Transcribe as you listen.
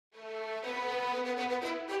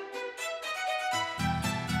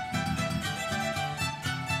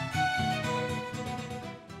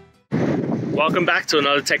Welcome back to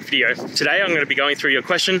another tech video. Today I'm going to be going through your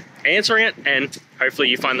question, answering it, and hopefully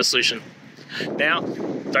you find the solution. Now,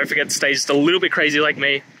 don't forget to stay just a little bit crazy like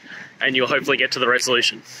me, and you'll hopefully get to the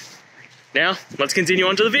resolution. Now, let's continue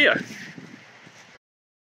on to the video.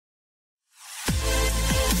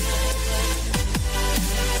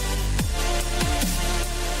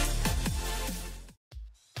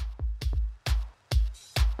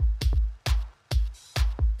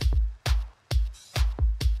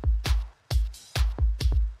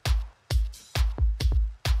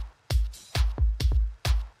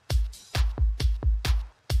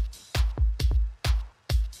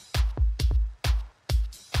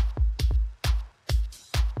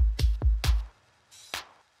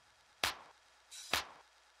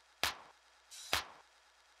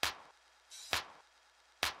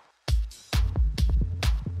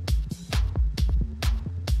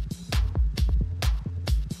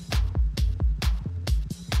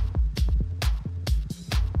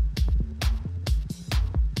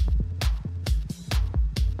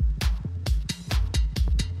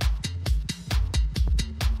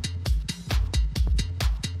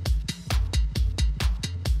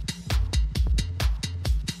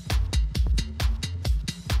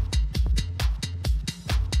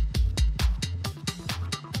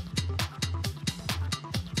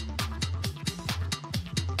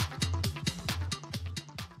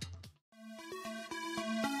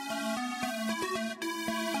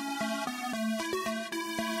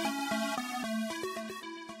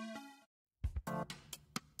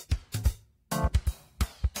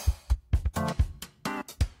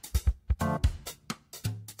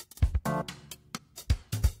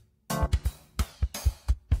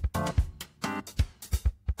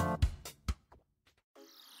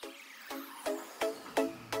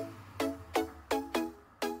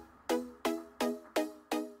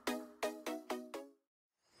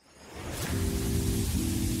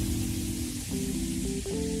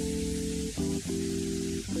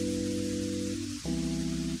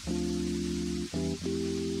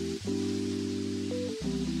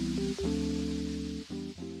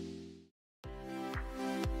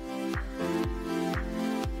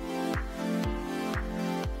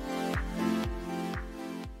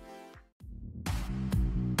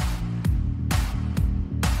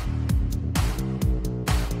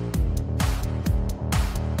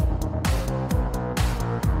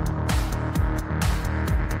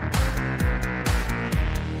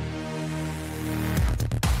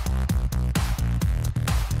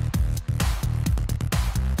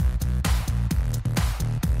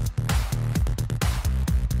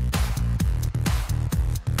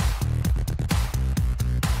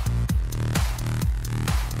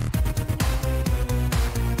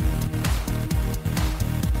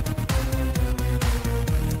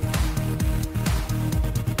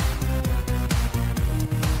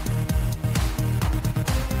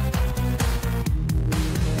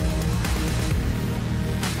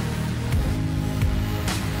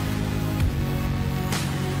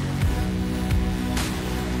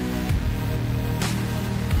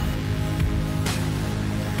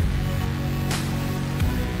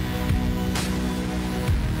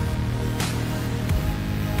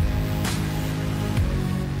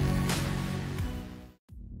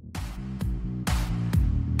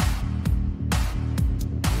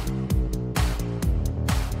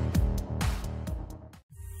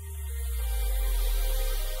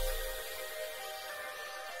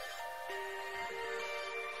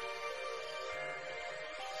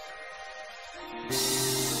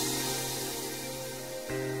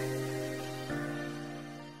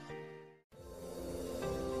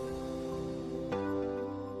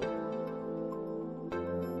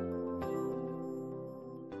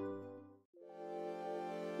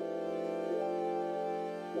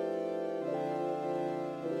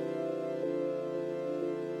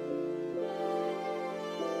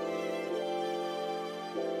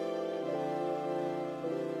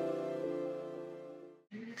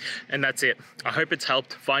 And that's it. I hope it's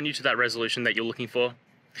helped find you to that resolution that you're looking for.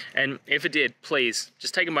 And if it did, please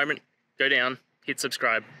just take a moment, go down, hit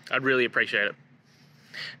subscribe. I'd really appreciate it.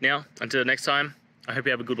 Now, until next time, I hope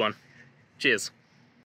you have a good one. Cheers.